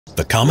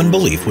The common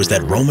belief was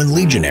that Roman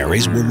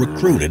legionaries were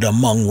recruited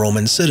among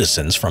Roman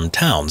citizens from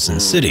towns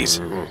and cities.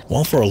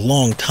 While for a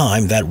long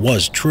time that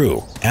was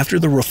true, after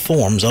the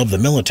reforms of the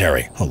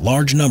military, a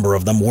large number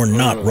of them were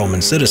not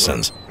Roman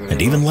citizens,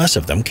 and even less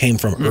of them came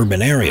from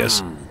urban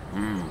areas.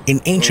 In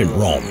ancient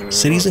Rome,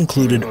 cities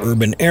included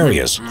urban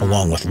areas,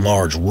 along with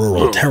large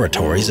rural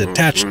territories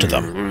attached to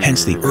them,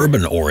 hence the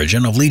urban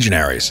origin of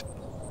legionaries.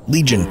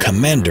 Legion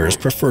commanders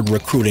preferred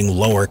recruiting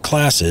lower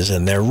classes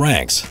in their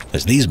ranks,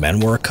 as these men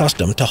were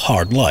accustomed to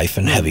hard life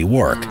and heavy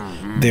work.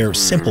 Their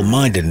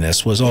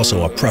simple-mindedness was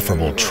also a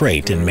preferable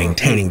trait in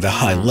maintaining the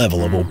high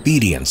level of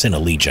obedience in a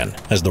legion.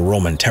 As the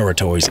Roman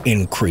territories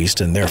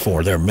increased and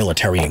therefore their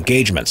military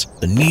engagements,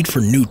 the need for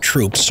new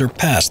troops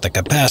surpassed the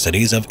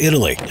capacities of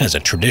Italy as a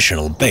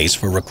traditional base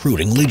for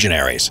recruiting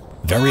legionaries.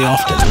 Very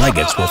often,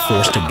 legates were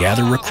forced to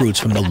gather recruits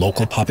from the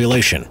local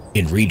population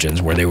in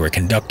regions where they were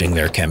conducting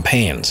their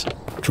campaigns.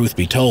 Truth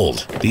be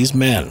told, these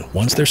men,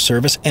 once their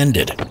service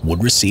ended,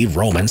 would receive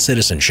Roman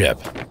citizenship.